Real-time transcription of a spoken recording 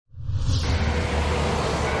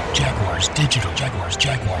Jaguars Digital.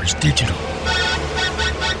 Jaguars Digital.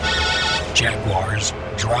 Jaguars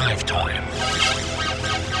Drive Time.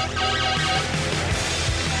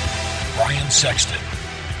 Brian Sexton,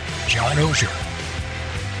 John Oehser,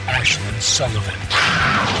 Ashlyn Sullivan.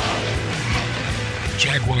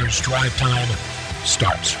 Jaguars Drive Time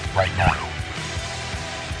starts right now.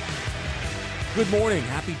 Good morning.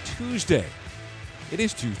 Happy Tuesday. It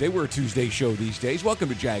is Tuesday. We're a Tuesday show these days. Welcome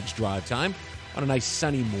to Jags Drive Time on a nice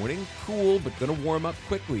sunny morning. Cool, but going to warm up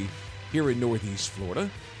quickly here in Northeast Florida.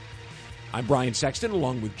 I'm Brian Sexton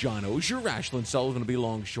along with John Oehser. Ashlyn Sullivan will be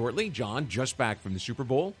along shortly. John, just back from the Super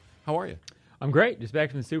Bowl. How are you? I'm great. Just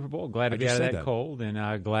back from the Super Bowl. Glad to be out of that cold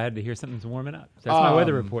and glad to hear something's warming up. So that's my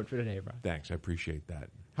weather report for today, Brian. Thanks. I appreciate that.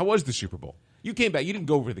 How was the Super Bowl? You came back. You didn't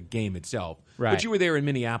go over the game itself, right, but you were there in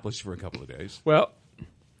Minneapolis for a couple of days. Well,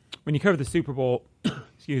 when you cover the Super Bowl,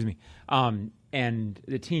 excuse me, and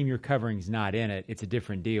the team you're covering is not in it, it's a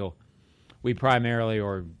different deal. We primarily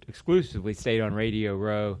or exclusively stayed on Radio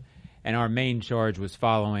Row, and our main charge was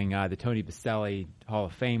following the Tony Boselli Hall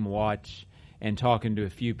of Fame watch and talking to a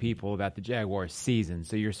few people about the Jaguars season.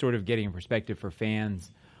 So you're sort of getting a perspective for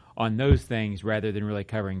fans on those things rather than really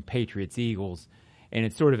covering Patriots-Eagles. And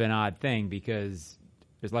it's sort of an odd thing because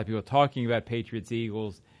there's a lot of people talking about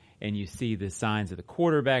Patriots-Eagles, and you see the signs of the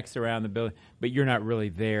quarterbacks around the building, but you're not really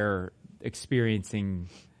there experiencing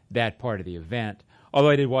that part of the event.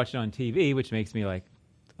 Although I did watch it on TV, which makes me like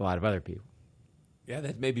a lot of other people. Yeah,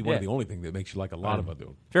 that may be one of the only things that makes you like a lot of other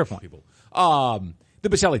fair point. People. The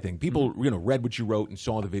Boselli thing. People, read what you wrote and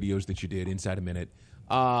saw the videos that you did inside a minute.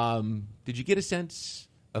 Did you get a sense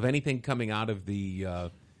of anything coming out of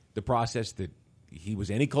the process that he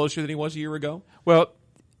was any closer than he was a year ago? Well,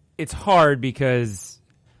 it's hard because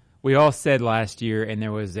we all said last year, and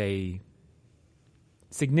there was a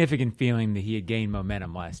significant feeling that he had gained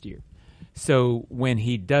momentum last year. So when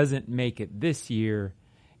he doesn't make it this year,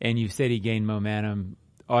 and you said he gained momentum,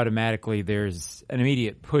 automatically there's an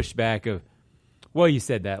immediate pushback of, well, you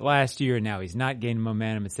said that last year, and now he's not gaining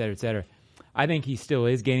momentum, et cetera, et cetera. I think he still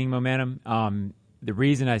is gaining momentum. The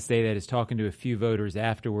reason I say that is talking to a few voters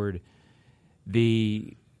afterward,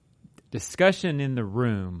 the discussion in the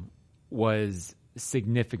room was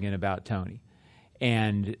significant about Tony.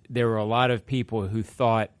 And there were a lot of people who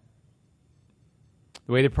thought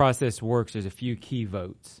the way the process works, there's a few key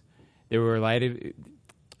votes. There were a lot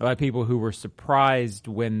of people who were surprised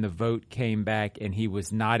when the vote came back and he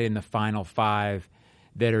was not in the final 5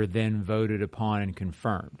 that are then voted upon and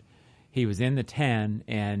confirmed. He was in the 10,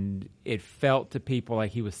 and it felt to people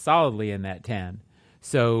like he was solidly in that 10.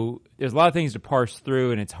 So there's a lot of things to parse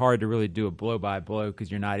through, and it's hard to really do a blow-by-blow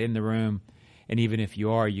because you're not in the room, and even if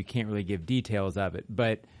you are, you can't really give details of it.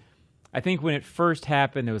 But I think when it first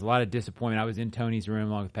happened, there was a lot of disappointment. I was in Tony's room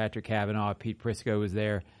along with Patrick Cavanaugh. Pete Prisco was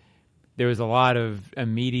there. There was a lot of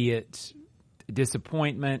immediate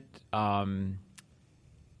disappointment and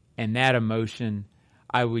that emotion.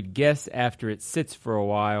 I would guess after it sits for a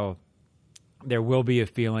while, there will be a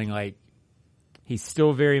feeling like he's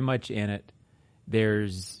still very much in it.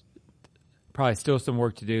 There's probably still some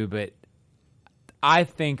work to do, but I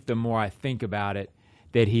think the more I think about it,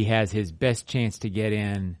 that he has his best chance to get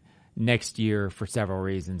in next year for several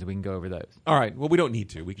reasons. We can go over those. All right. Well, we don't need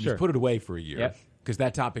to. We can Sure. just put it away for a year. Yep. Because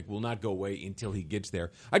that topic will not go away until he gets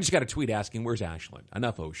there. I just got a tweet asking, where's Ashlyn?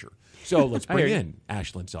 Enough Oehser. So let's bring in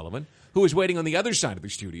Ashlyn Sullivan, who is waiting on the other side of the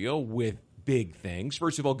studio with big things.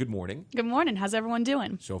 First of all, good morning. Good morning. How's everyone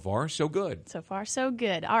doing? So far, so good. So far, so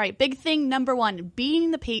good. All right, big thing number 1, beating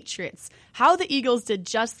the Patriots. How the Eagles did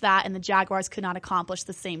just that and the Jaguars could not accomplish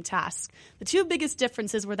the same task. The two biggest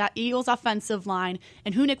differences were that Eagles offensive line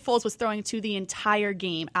and who Nick Foles was throwing to the entire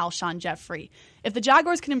game, Alshon Jeffrey. If the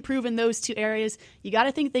Jaguars can improve in those two areas, you got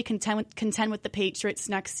to think they contend with the Patriots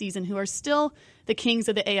next season, who are still the kings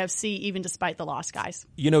of the AFC, even despite the loss, guys.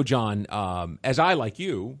 You know, John, as I, like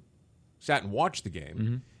you, sat and watched the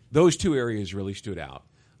game, those two areas really stood out.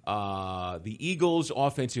 The Eagles'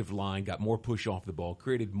 offensive line got more push off the ball,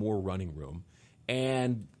 created more running room,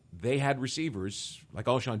 and they had receivers like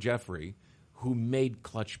Alshon Jeffrey who made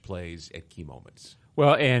clutch plays at key moments.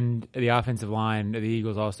 Well, and the offensive line of the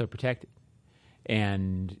Eagles also protected.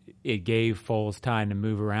 And it gave Foles time to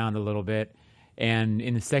move around a little bit. And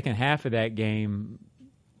in the second half of that game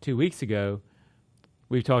 2 weeks ago,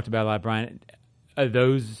 we've talked about a lot, Brian,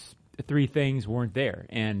 those 3 things weren't there.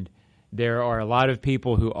 And there are a lot of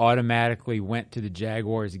people who automatically went to the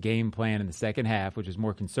Jaguars' game plan in the second half, which is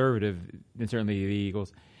more conservative than certainly the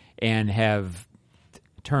Eagles, and have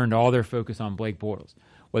turned all their focus on Blake Bortles.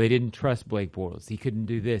 Well, they didn't trust Blake Bortles. He couldn't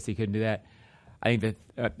do this. He couldn't do that. I think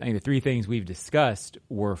the 3 things we've discussed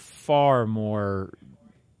were far more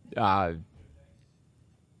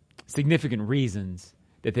significant reasons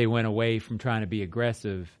that they went away from trying to be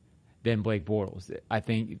aggressive than Blake Bortles. I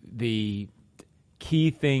think the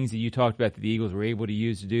key things that you talked about that the Eagles were able to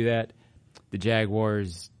use to do that, the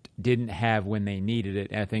Jaguars didn't have when they needed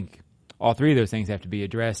it. And I think all three of those things have to be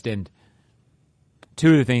addressed, and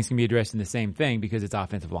two of the things can be addressed in the same thing because it's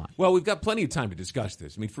offensive line. Well, we've got plenty of time to discuss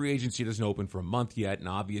this. I mean, free agency doesn't open for a month yet, and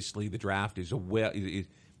obviously the draft is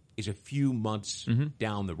a few months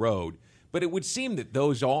down the road. But it would seem that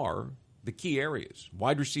those are the key areas: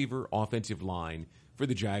 wide receiver, offensive line for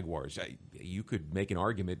the Jaguars. You could make an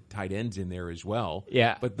argument tight ends in there as well.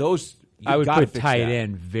 Yeah, but those I would put tight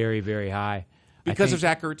end very, very high because of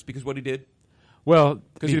Zach Ertz, because what he did. Well,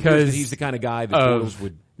 because he's the kind of guy that Bortles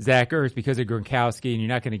would. Zach Ertz, because of Gronkowski, and you're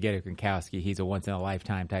not going to get a Gronkowski. He's a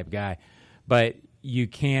once-in-a-lifetime type guy. But you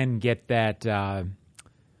can get that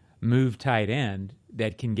move tight end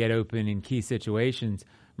that can get open in key situations.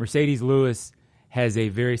 Mercedes Lewis has a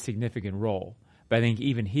very significant role. But I think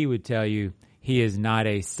even he would tell you he is not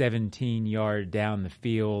a 17-yard down the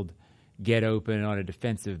field, get open on a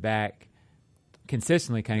defensive back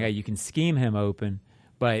consistently kind of guy. You can scheme him open.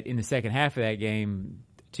 But in the second half of that game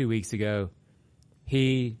 2 weeks ago,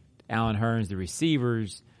 he, Allen Hurns, the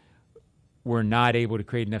receivers, were not able to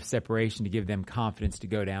create enough separation to give them confidence to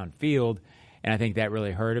go downfield, and I think that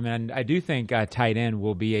really hurt him. And I do think tight end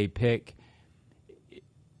will be a pick.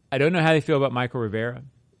 I don't know how they feel about Michael Rivera.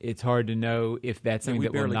 It's hard to know if that's something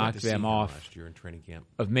that will knock them off last year in training camp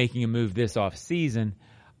of making a move this offseason.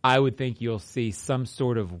 I would think you'll see some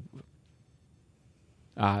sort of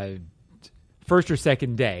first or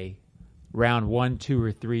second day, round 1, 2,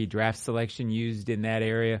 or 3 draft selection used in that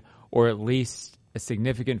area, or at least a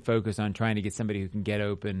significant focus on trying to get somebody who can get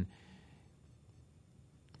open.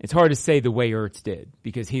 It's hard to say the way Ertz did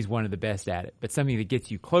because he's one of the best at it, but something that gets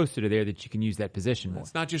you closer to there that you can use that position more.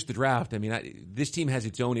 It's not just the draft. I mean, this team has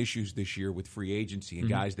its own issues this year with free agency and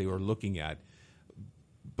guys they were looking at,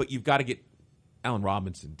 but you've got to get Allen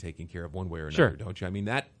Robinson taken care of one way or another, don't you? I mean,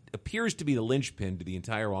 that appears to be the linchpin to the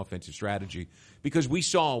entire offensive strategy because we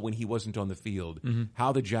saw when he wasn't on the field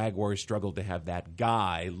how the Jaguars struggled to have that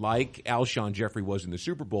guy like Alshon Jeffrey was in the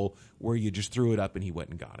Super Bowl where you just threw it up and he went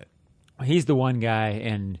and got it. He's the one guy,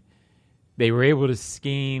 and they were able to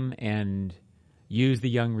scheme and use the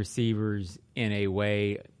young receivers in a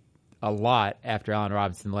way a lot after Allen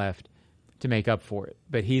Robinson left to make up for it.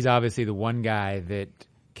 But he's obviously the one guy that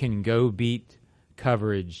can go beat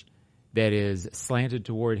coverage that is slanted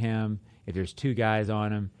toward him. If there's 2 guys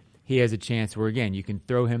on him, he has a chance where, again, you can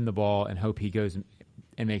throw him the ball and hope he goes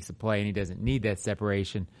and makes a play, and he doesn't need that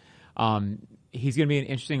separation. He's going to be an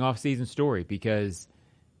interesting offseason story because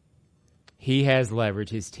he has leverage.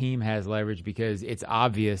 His team has leverage because it's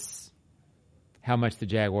obvious how much the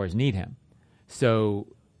Jaguars need him. So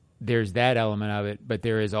there's that element of it, but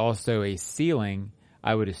there is also a ceiling,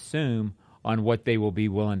 I would assume, on what they will be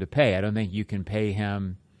willing to pay. I don't think you can pay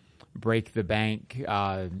him break the bank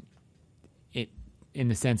in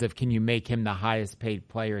the sense of can you make him the highest paid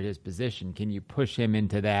player at his position? Can you push him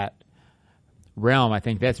into that realm? I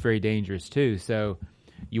think that's very dangerous too. So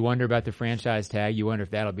you wonder about the franchise tag. You wonder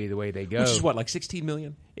if that'll be the way they go. Which is what, like $16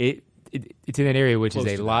 million? It's in that area, which Close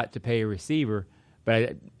is a lot to pay a receiver.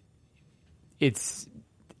 But it's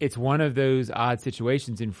one of those odd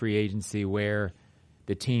situations in free agency where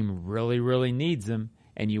the team really, really needs them,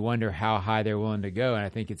 and you wonder how high they're willing to go. And I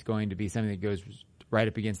think it's going to be something that goes right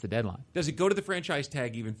up against the deadline. Does it go to the franchise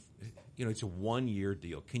tag even? It's a 1-year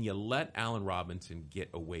deal. Can you let Allen Robinson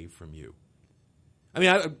get away from you? I mean,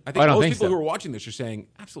 I think most people who are watching this are saying,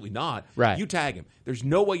 absolutely not. Right. You tag him. There's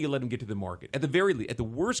no way you let him get to the market. At the very least, at the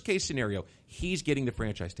worst case scenario, he's getting the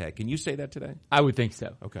franchise tag. Can you say that today? I would think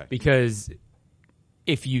so. Okay. Because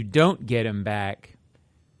if you don't get him back,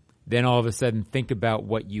 then all of a sudden think about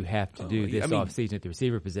what you have to do this offseason at the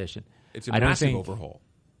receiver position. It's a massive overhaul.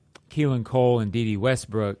 Keelan Cole and Dede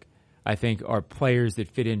Westbrook, I think, are players that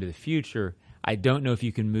fit into the future. I don't know if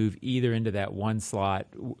you can move either into that one slot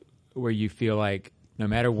where you feel like no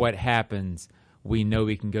matter what happens, we know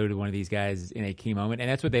we can go to one of these guys in a key moment, and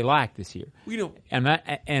that's what they lacked this year.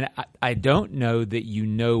 I don't know that you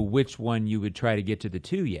know which one you would try to get to the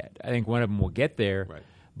 2 yet. I think one of them will get there, right.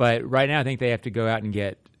 But right now I think they have to go out and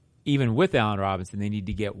get, even with Allen Robinson, they need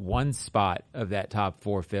to get one spot of that top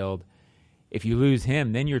 4 filled. If you lose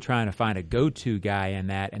him, then you're trying to find a go-to guy in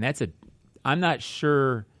that, and I'm not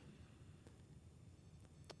sure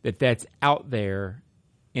that that's out there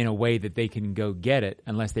in a way that they can go get it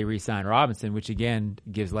unless they re-sign Robinson, which, again,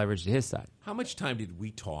 gives leverage to his side. How much time did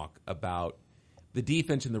we talk about the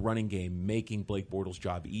defense in the running game making Blake Bortles'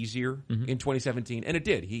 job easier in 2017, and it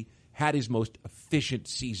did. He had his most efficient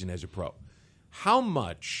season as a pro. How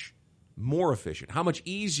much more efficient, how much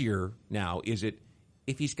easier now is it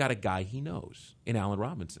if he's got a guy he knows in Allen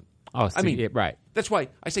Robinson? Oh, see, I mean, right. That's why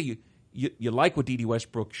I say you like what Dede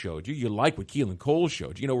Westbrook showed you. You like what Keelan Cole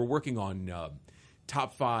showed you. We're working on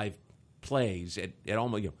top 5 plays at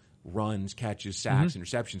almost runs, catches, sacks,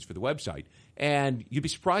 interceptions for the website. And you'd be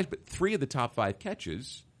surprised, but 3 of the top 5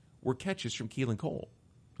 catches were catches from Keelan Cole.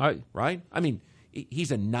 Right? I mean,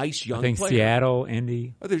 he's a nice young player. Seattle,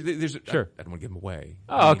 Indy. There's Sure. I don't want to give him away.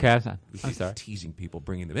 Okay. I'm sorry. Teasing people,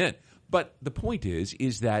 bringing them in. But the point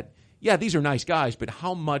is that, yeah, these are nice guys, but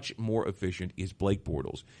how much more efficient is Blake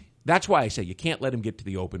Bortles? That's why I say you can't let him get to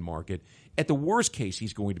the open market. At the worst case,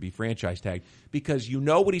 he's going to be franchise tagged because you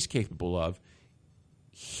know what he's capable of.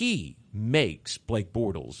 He makes Blake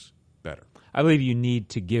Bortles better. I believe you need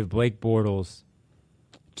to give Blake Bortles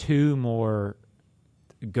 2 more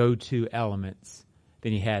go-to elements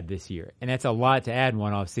than he had this year. And that's a lot to add in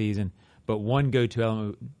one offseason, but one go-to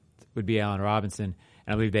element would be Allen Robinson,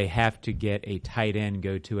 and I believe they have to get a tight end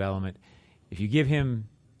go-to element. If you give him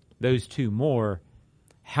those 2 more,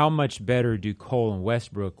 how much better do Cole and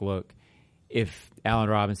Westbrook look if Allen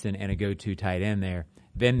Robinson and a go-to tight end there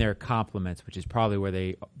than their complements, which is probably where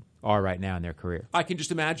they are right now in their career? I can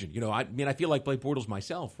just imagine. I feel like Blake Bortles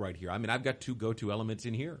myself right here. I mean, I've got 2 go-to elements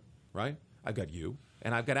in here, right? I've got you,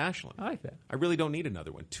 and I've got Ashlyn. I like that. I really don't need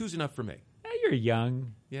another one. 2's enough for me. You're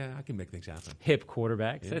young. Yeah, I can make things happen. Hip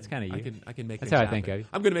quarterback. So that's kind of you. I can make that's things how happen. I think of you.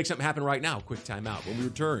 I'm going to make something happen right now. Quick timeout. When we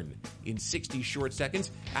return in 60 short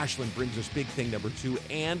seconds, Ashlyn brings us big thing number 2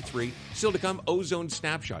 and 3. Still to come, Ozone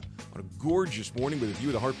Snapshot on a gorgeous morning with a view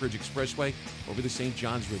of the Hartbridge Expressway over the St.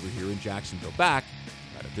 Johns River here in Jacksonville. Back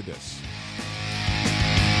right after this.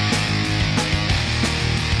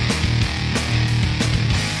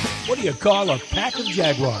 What do you call a pack of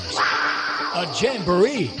Jaguars? A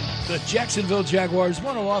jamboree. The Jacksonville Jaguars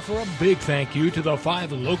want to offer a big thank you to the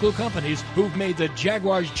 5 local companies who've made the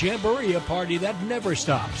Jaguars Jamboree a party that never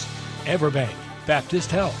stops. Everbank,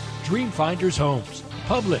 Baptist Health, Dreamfinders Homes,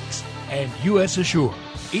 Publix, and U.S. Assure.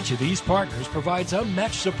 Each of these partners provides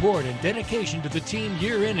unmatched support and dedication to the team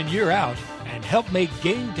year in and year out and help make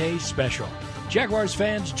game day special. Jaguars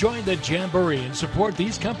fans, join the Jamboree and support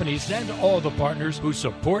these companies and all the partners who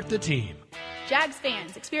support the team. Jags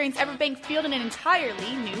fans, experience Everbank Field in an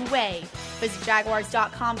entirely new way. Visit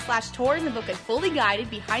Jaguars.com/tours and book a fully guided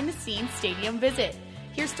behind-the-scenes stadium visit.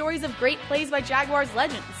 Hear stories of great plays by Jaguars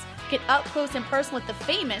legends. Get up close and personal with the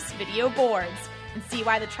famous video boards. And see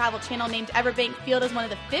why the Travel Channel named Everbank Field as one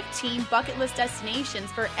of the 15 bucket list destinations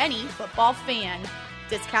for any football fan.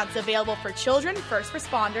 Discounts available for children, first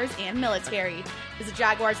responders, and military. Visit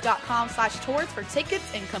Jaguars.com/tours for tickets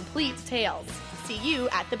and complete details. See you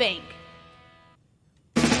at the bank.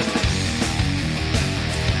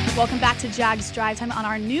 Welcome back to Jags Drive Time on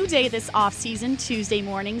our new day this offseason, Tuesday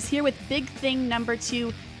mornings, here with big thing number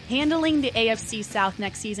 2, handling the AFC South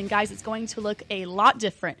next season. Guys, it's going to look a lot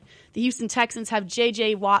different. The Houston Texans have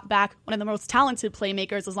J.J. Watt back, one of the most talented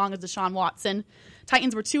playmakers as long as Deshaun Watson.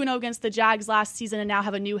 Titans were 2-0 against the Jags last season and now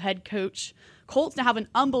have a new head coach. Colts now have an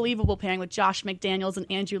unbelievable pairing with Josh McDaniels and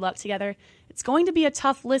Andrew Luck together. It's going to be a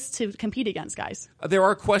tough list to compete against, guys. There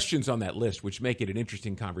are questions on that list which make it an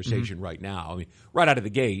interesting conversation right now. I mean, right out of the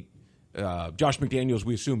gate, Josh McDaniels,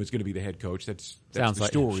 we assume, is going to be the head coach. That's the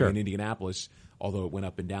story in Indianapolis, although it went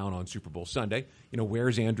up and down on Super Bowl Sunday.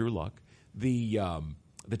 Where's Andrew Luck? The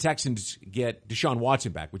Texans get Deshaun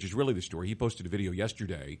Watson back, which is really the story. He posted a video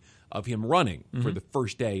yesterday of him running for the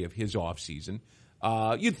first day of his offseason.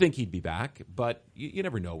 You'd think he'd be back, but you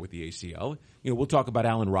never know with the ACL. We'll talk about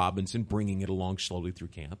Allen Robinson bringing it along slowly through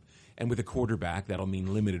camp. And with a quarterback, that'll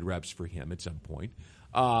mean limited reps for him at some point.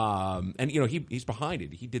 He's behind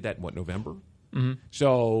it. He did that in, November?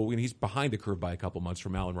 So he's behind the curve by a couple months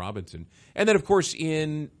from Allen Robinson. And then, of course,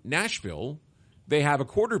 in Nashville, they have a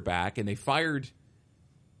quarterback, and they fired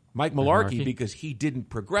Mike Mularkey because he didn't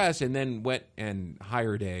progress, and then went and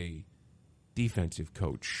hired a defensive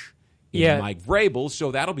coach Mike Vrabel,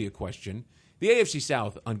 so that'll be a question. The AFC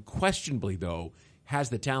South, unquestionably, though, has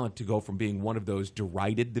the talent to go from being one of those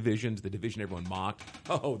derided divisions, the division everyone mocked,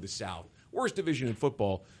 the South, worst division in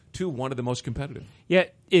football, to one of the most competitive. Yeah,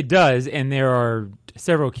 it does, and there are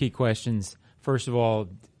several key questions. First of all,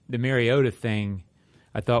 the Mariota thing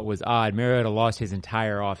I thought was odd. Mariota lost his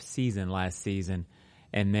entire off season last season,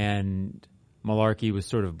 and then Mularkey was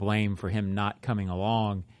sort of blamed for him not coming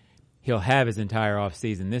along. He'll have his entire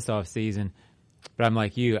offseason this offseason. But I'm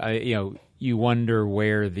like you. You wonder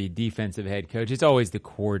where the defensive head coach. It's always the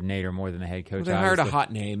coordinator more than the head coach. Well, they hired a obviously.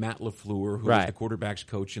 hot name, Matt LaFleur, who was the quarterback's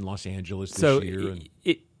coach in Los Angeles this year.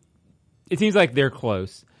 It seems like they're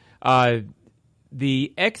close.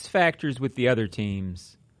 The X factors with the other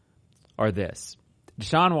teams are this.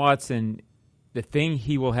 Deshaun Watson, the thing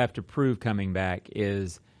he will have to prove coming back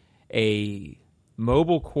is a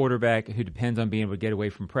mobile quarterback who depends on being able to get away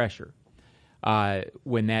from pressure.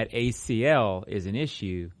 When that ACL is an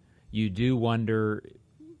issue, you do wonder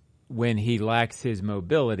when he lacks his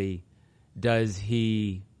mobility, does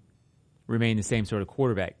he remain the same sort of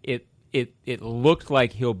quarterback? It looked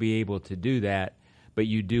like he'll be able to do that, but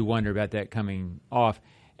you do wonder about that coming off,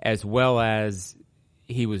 as well as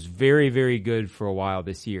he was very, very good for a while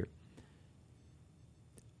this year.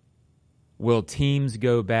 Will teams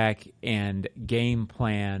go back and game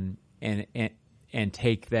plan and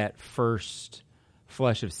take that first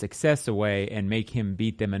flush of success away and make him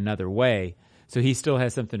beat them another way? So he still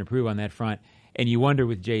has something to prove on that front. And you wonder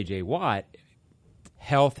with J.J. Watt,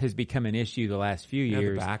 health has become an issue the last few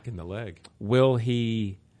years. The back and the leg. Will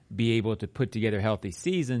he be able to put together healthy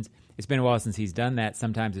seasons? It's been a while since he's done that.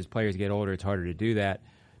 Sometimes as players get older, it's harder to do that.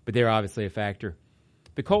 But they're obviously a factor.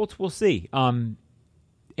 The Colts, we'll see.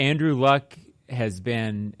 Andrew Luck has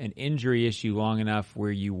been an injury issue long enough where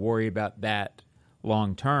you worry about that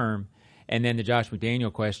long term. And then the Josh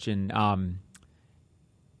McDaniel question,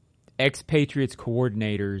 ex-Patriots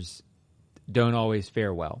coordinators don't always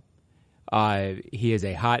fare well. He is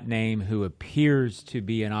a hot name who appears to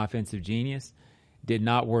be an offensive genius. Did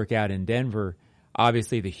not work out in Denver.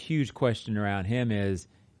 Obviously, the huge question around him is,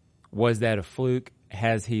 was that a fluke?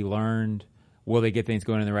 Has he learned? Will they get things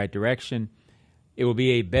going in the right direction? It will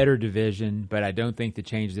be a better division, but I don't think the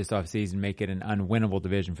change this offseason make it an unwinnable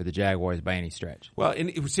division for the Jaguars by any stretch. Well,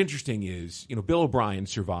 and what's interesting is, Bill O'Brien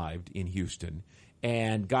survived in Houston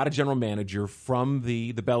and got a general manager from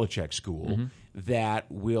the Belichick school that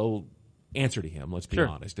will answer to him, let's be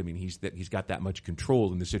honest. I mean, he's got that much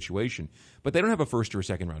control in the situation. But they don't have a first or a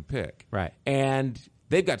second round pick. Right. And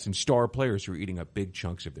they've got some star players who are eating up big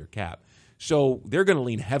chunks of their cap. So they're going to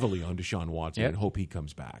lean heavily on Deshaun Watson and hope he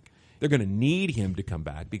comes back. They're going to need him to come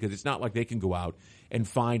back because it's not like they can go out and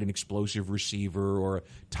find an explosive receiver or a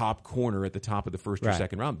top corner at the top of the first or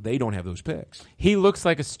second round. They don't have those picks. He looks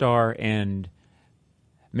like a star, and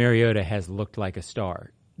Mariota has looked like a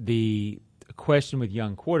star. The question with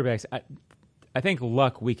young quarterbacks, I think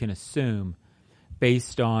Luck, we can assume,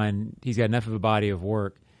 based on he's got enough of a body of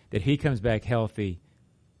work, that if he comes back healthy,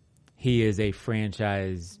 he is a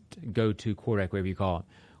franchise go-to quarterback, whatever you call him.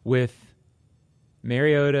 With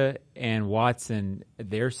Mariota and Watson,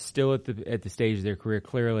 they're still at the stage of their career,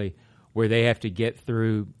 clearly, where they have to get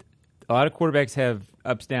through. A lot of quarterbacks have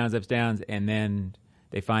ups, downs, and then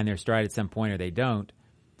they find their stride at some point or they don't.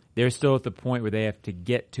 They're still at the point where they have to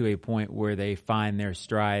get to a point where they find their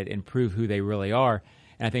stride and prove who they really are.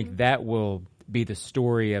 And I think that will be the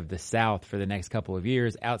story of the South for the next couple of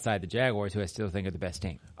years outside the Jaguars, who I still think are the best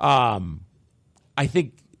team. I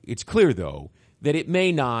think it's clear, though, that it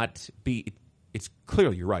may not be – it's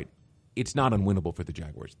clearly, you're right, it's not unwinnable for the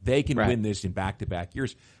Jaguars. They can win this in back-to-back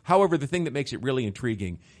years. However, the thing that makes it really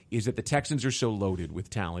intriguing is that the Texans are so loaded with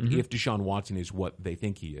talent, if Deshaun Watson is what they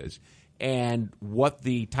think he is, and what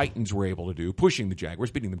the Titans were able to do, pushing the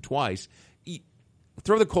Jaguars, beating them twice.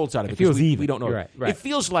 Throw the Colts out of it. It feels even. We don't know. Right. It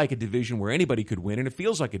feels like a division where anybody could win, and it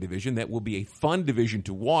feels like a division that will be a fun division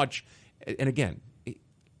to watch. And again,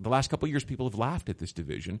 the last couple of years, people have laughed at this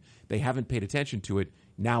division. They haven't paid attention to it.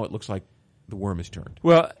 Now it looks like the worm is turned.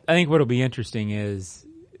 Well, I think what will be interesting is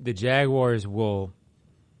the Jaguars will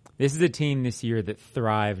 – this is a team this year that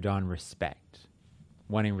thrived on respect,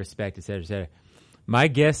 wanting respect, et cetera, et cetera. My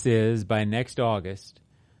guess is by next August,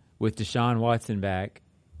 with Deshaun Watson back,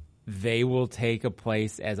 they will take a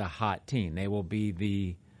place as a hot team. They will be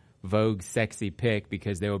the Vogue sexy pick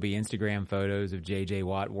because there will be Instagram photos of J.J.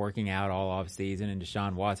 Watt working out all offseason and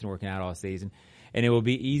Deshaun Watson working out all season. And it will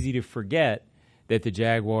be easy to forget that the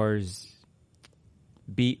Jaguars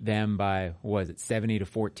beat them by, what was it,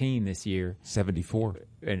 70-14 this year. 74.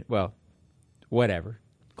 And, well, whatever.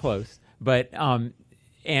 Close. But,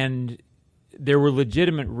 and there were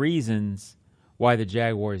legitimate reasons why the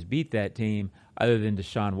Jaguars beat that team other than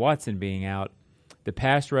Deshaun Watson being out. The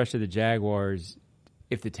pass rush of the Jaguars,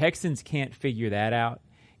 if the Texans can't figure that out,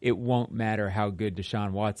 it won't matter how good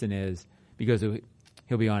Deshaun Watson is because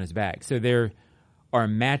he'll be on his back. So there are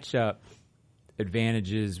matchup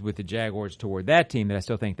advantages with the Jaguars toward that team that I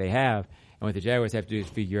still think they have. And what the Jaguars have to do is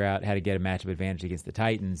figure out how to get a matchup advantage against the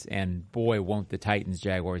Titans. And boy, won't the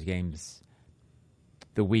Titans-Jaguars games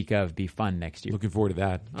the week of be fun next year. Looking forward to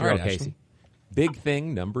that. All right, Casey. Big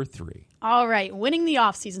thing number 3. All right, winning the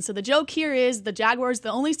offseason. So the joke here is the Jaguars,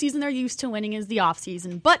 the only season they're used to winning is the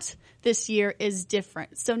offseason, but this year is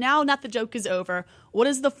different. So now that the joke is over, what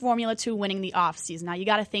is the formula to winning the offseason? Now you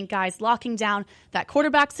got to think, guys, locking down that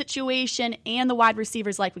quarterback situation and the wide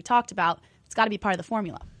receivers like we talked about, it's got to be part of the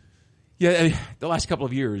formula. Yeah, I mean, the last couple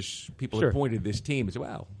of years, people Sure. have pointed this team as,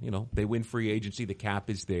 well, they win free agency, the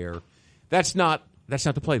cap is there. That's not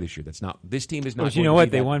the play this year. This team is not. But you know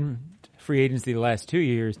what? They won free agency the last 2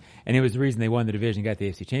 years, and it was the reason they won the division and got the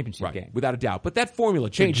AFC Championship game. Without a doubt. But that formula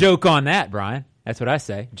So changed. joke on that, Brian. That's what I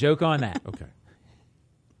say. Joke on that. Okay.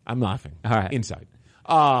 I'm laughing. All right. Inside.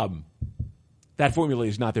 That formula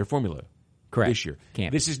is not their formula. Correct. This year.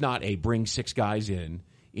 Can't be. This is not a bring 6 guys in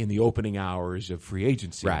the opening hours of free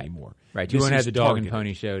agency anymore. Right. You This won't is have the dog targeted. and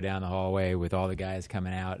pony show down the hallway with all the guys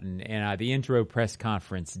coming out. And the intro press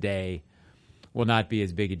conference day will not be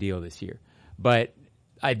as big a deal this year. But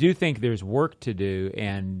I do think there's work to do,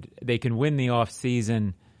 and they can win the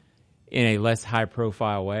offseason in a less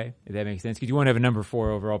high-profile way, if that makes sense. Because you won't have a number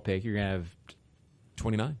 4 overall pick. You're going to have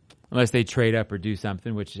 29. unless they trade up or do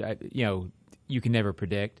something, which you can never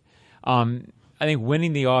predict. I think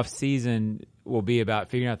winning the offseason will be about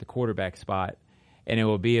figuring out the quarterback spot, and it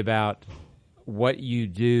will be about what you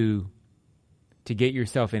do to get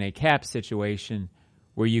yourself in a cap situation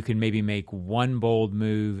where you can maybe make one bold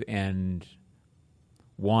move and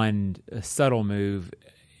one subtle move.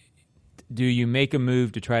 Do you make a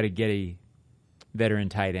move to try to get a veteran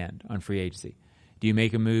tight end on free agency? Do you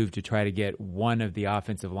make a move to try to get one of the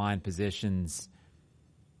offensive line positions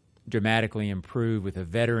dramatically improved with a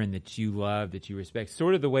veteran that you love, that you respect?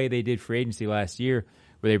 Sort of the way they did free agency last year,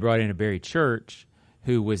 where they brought in a Barry Church,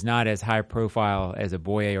 who was not as high profile as a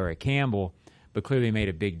Boye or a Campbell, but clearly made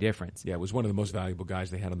a big difference. Yeah, it was one of the most valuable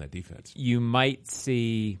guys they had on that defense. You might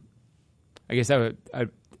see, I guess I'd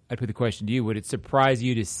put the question to you, would it surprise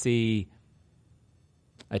you to see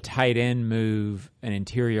a tight end move, an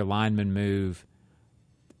interior lineman move,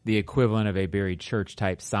 the equivalent of a Barry Church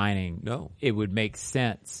type signing? No. It would make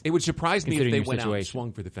sense. It would surprise me if Considering they your went out and situation.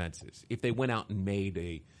 swung for the fences. If they went out and made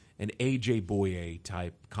an A.J. Boye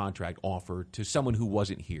type contract offer to someone who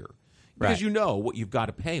wasn't here. Because Right. you know what you've got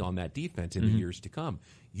to pay on that defense in the years to come.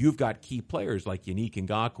 You've got key players like Yannick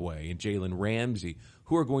Ngakoue and Jalen Ramsey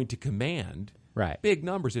who are going to command Right. big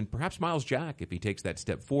numbers, and perhaps Miles Jack if he takes that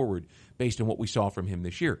step forward based on what we saw from him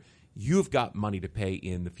this year. You've got money to pay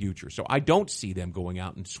in the future. So I don't see them going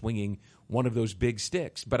out and swinging one of those big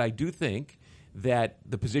sticks. But I do think that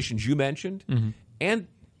the positions you mentioned, and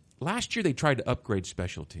last year they tried to upgrade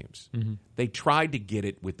special teams. They tried to get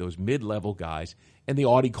it with those mid-level guys, and the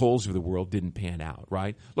Audie Coles of the world didn't pan out,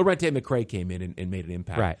 right? Lorente McRae came in and made an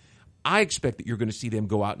impact. Right. I expect that you're going to see them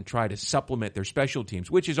go out and try to supplement their special teams,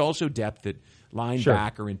 which is also depth at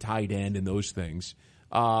linebacker and tight end and those things.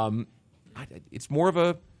 It's more of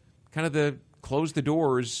a kind of the close the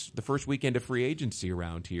doors the first weekend of free agency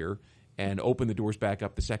around here and open the doors back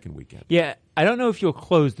up the second weekend. Yeah, I don't know if you'll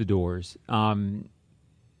close the doors,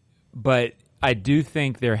 but I do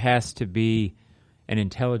think there has to be an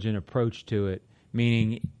intelligent approach to it,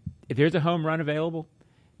 meaning if there's a home run available,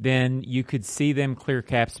 then you could see them clear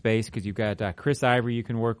cap space because you've got Chris Ivory you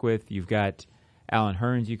can work with, you've got Alan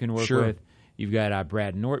Hearns you can work Sure. with, you've got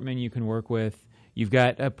Brad Nortman you can work with, you've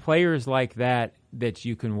got players like that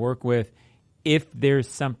you can work with if there's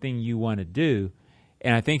something you want to do.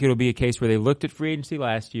 And I think it'll be a case where they looked at free agency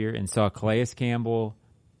last year and saw Calais Campbell,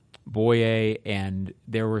 Boye, and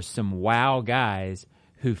there were some wow guys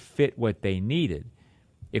who fit what they needed.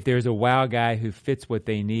 If there's a wow guy who fits what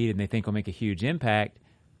they need and they think will make a huge impact,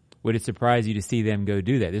 would it surprise you to see them go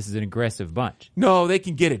do that? This is an aggressive bunch. No, they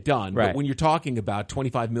can get it done. Right. But when you're talking about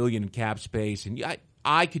 $25 million in cap space, and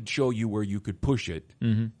I could show you where you could push it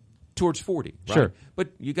towards 40. Right? Sure.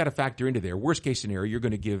 But you got to factor into there. Worst case scenario, you're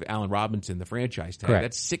going to give Allen Robinson the franchise tag. Correct.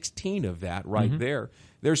 That's 16 of that right there.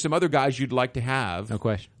 There's some other guys you'd like to have. No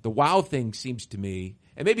question. The wow thing seems to me,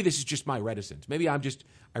 and maybe this is just my reticence. Maybe I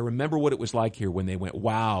remember what it was like here when they went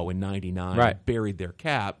wow in 99 Right. and buried their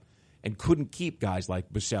cap and couldn't keep guys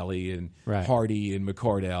like Boselli and Right. Hardy and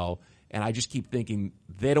McCardell. And I just keep thinking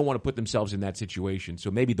they don't want to put themselves in that situation.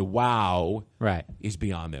 So maybe the wow Right. is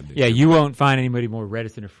beyond them. Yeah, you won't find anybody more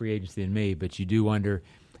reticent of free agency than me, but you do wonder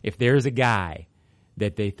if there's a guy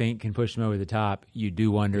that they think can push them over the top, you do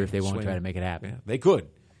wonder if they won't swing. try to make it happen. Yeah, they could.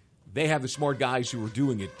 They have the smart guys who are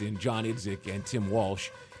doing it in John Idzik and Tim Walsh.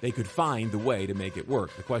 They could find the way to make it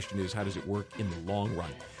work. The question is, how does it work in the long run?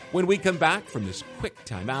 When we come back from this quick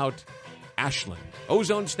timeout, Ashland,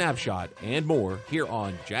 Ozone Snapshot, and more here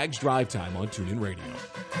on Jags Drive Time on TuneIn Radio.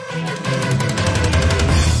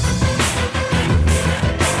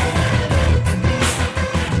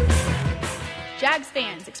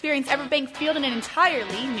 experience Everbank Field in an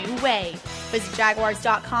entirely new way. Visit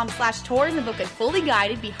Jaguars.com/tours and book a fully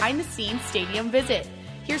guided behind-the-scenes stadium visit.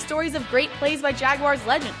 Hear stories of great plays by Jaguars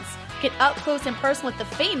legends. Get up close and personal with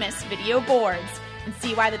the famous video boards. And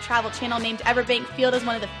see why the Travel Channel named Everbank Field as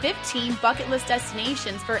one of the 15 bucket list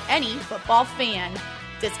destinations for any football fan.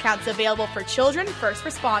 Discounts available for children, first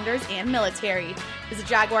responders, and military. Visit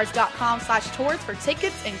Jaguars.com/tours for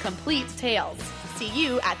tickets and complete details. See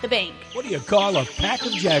you at the bank. What do you call a pack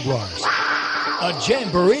of Jaguars? A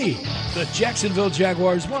jamboree. The Jacksonville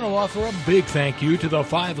Jaguars want to offer a big thank you to the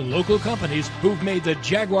 5 local companies who've made the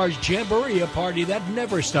Jaguars Jamboree a party that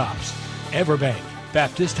never stops. Everbank,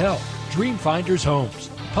 Baptist Health, Dreamfinders Homes,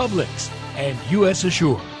 Publix, and U.S.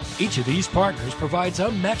 Assure. Each of these partners provides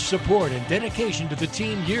unmatched support and dedication to the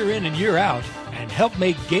team year in and year out and help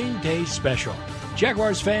make game day special.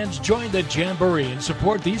 Jaguars fans, join the Jamboree and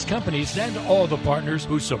support these companies and all the partners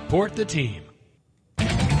who support the team.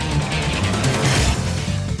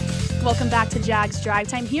 Welcome back to Jags Drive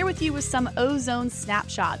Time. Here with you with some Ozone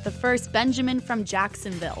Snapshot. The first, Benjamin from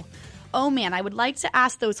Jacksonville. Oh man, I would like to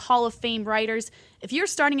ask those Hall of Fame writers, if you're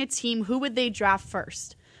starting a team, who would they draft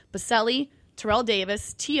first? Baselli, Terrell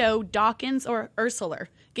Davis, T.O., Dawkins, or Ursuler?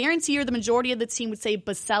 Guarantee you the majority of the team would say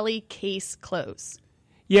Baselli, case close.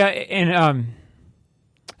 Yeah, and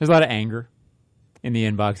there's a lot of anger in the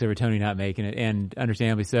inbox over Tony not making it, and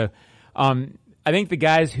understandably so. I think the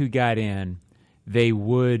guys who got in, they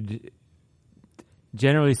would,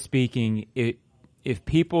 generally speaking, if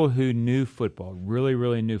people who knew football, really,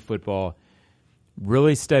 really knew football,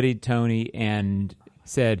 really studied Tony and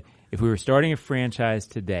said, if we were starting a franchise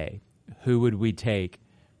today, who would we take?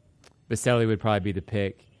 Baselli would probably be the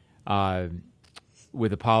pick,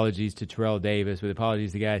 with apologies to Terrell Davis, with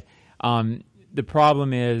apologies to guys. The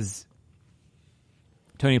problem is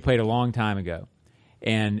Tony played a long time ago,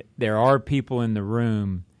 and there are people in the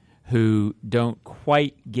room who don't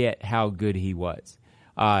quite get how good he was.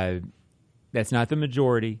 That's not the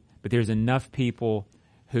majority, but there's enough people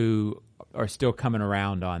who are still coming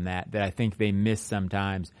around on that I think they miss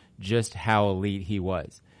sometimes just how elite he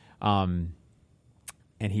was. And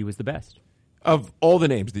he was the best. Of all the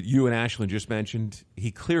names that you and Ashlyn just mentioned,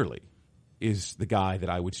 he clearly is the guy that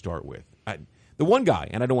I would start with. The one guy,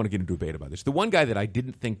 and I don't want to get into a debate about this, the one guy that I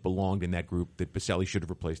didn't think belonged in that group that Baselli should have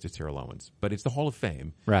replaced is Terrell Owens. But it's the Hall of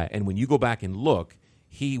Fame. Right. And when you go back and look,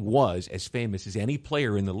 he was as famous as any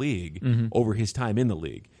player in the league over his time in the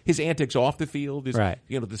league. His antics off the field,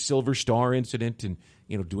 the Silver Star incident, and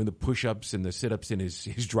doing the push-ups and the sit-ups in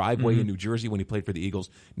his driveway in New Jersey when he played for the Eagles.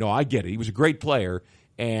 No, I get it. He was a great player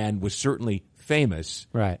and was certainly famous.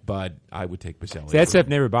 Right. But I would take Baselli. See, that stuff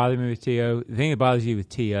never bothered me with T.O. The thing that bothers you with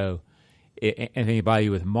T.O., and the thing that bothers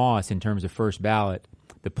you with Moss in terms of first ballot,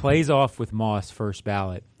 the plays off with Moss first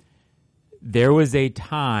ballot, there was a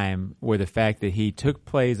time where the fact that he took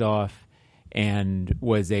plays off and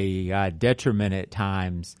was a detriment at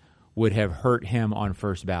times would have hurt him on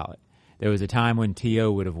first ballot. There was a time when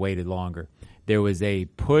T.O. would have waited longer. There was a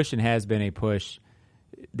push and has been a push.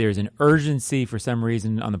 There's an urgency for some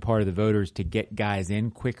reason on the part of the voters to get guys in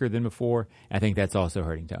quicker than before. I think that's also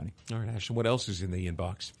hurting Tony. All right, Ashley, what else is in the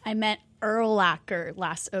inbox? I meant Urlacher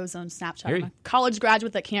last Ozone Snapchat. I'm a college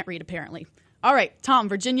graduate that can't read, apparently. All right, Tom,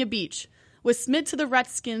 Virginia Beach. With Smith to the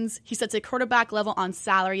Redskins, he sets a quarterback level on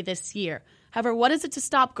salary this year. However, what is it to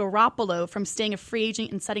stop Garoppolo from staying a free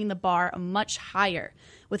agent and setting the bar much higher?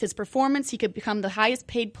 With his performance, he could become the highest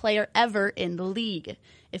paid player ever in the league.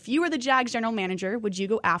 If you were the Jags general manager, would you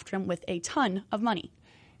go after him with a ton of money?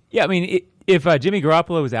 Yeah, I mean, if Jimmy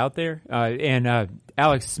Garoppolo was out there and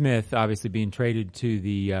Alex Smith, obviously being traded to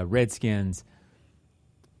the Redskins,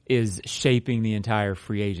 is shaping the entire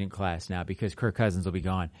free agent class now because Kirk Cousins will be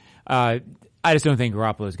gone. I just don't think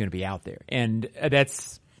Garoppolo is going to be out there. And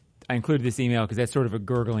I included this email because that's sort of a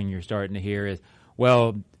gurgling you're starting to hear is,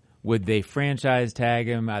 well, would they franchise tag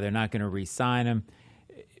him? They're not going to re-sign him.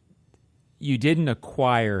 You didn't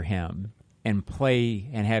acquire him and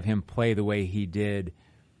have him play the way he did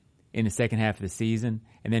in the second half of the season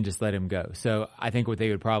and then just let him go. So I think what they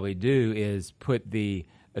would probably do is put the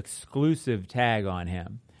exclusive tag on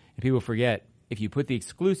him. And people forget, if you put the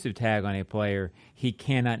exclusive tag on a player, he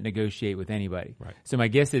cannot negotiate with anybody. Right. So my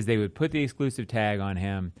guess is they would put the exclusive tag on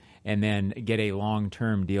him and then get a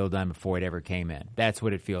long-term deal done before it ever came in. That's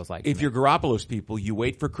what it feels like. If you're Garoppolo's people, you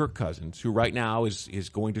wait for Kirk Cousins, who right now is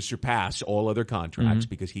going to surpass all other contracts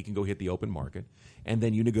because he can go hit the open market, and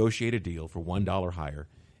then you negotiate a deal for $1 higher,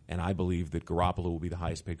 and I believe that Garoppolo will be the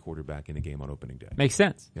highest-paid quarterback in the game on opening day. Makes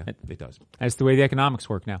sense. Yeah, it does. That's the way the economics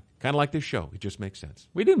work now. Kind of like this show. It just makes sense.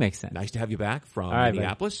 We do make sense. Nice to have you back from right,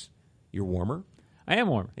 Minneapolis. You're warmer. I am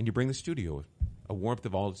warmer. And you bring the studio a warmth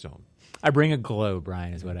of all its own. I bring a glow,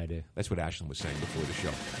 Brian, is what I do. That's what Ashlyn was saying before the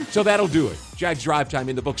show. So that'll do it. Jags Drive Time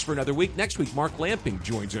in the books for another week. Next week, Mark Lamping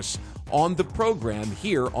joins us on the program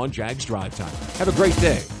here on Jags Drive Time. Have a great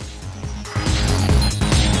day.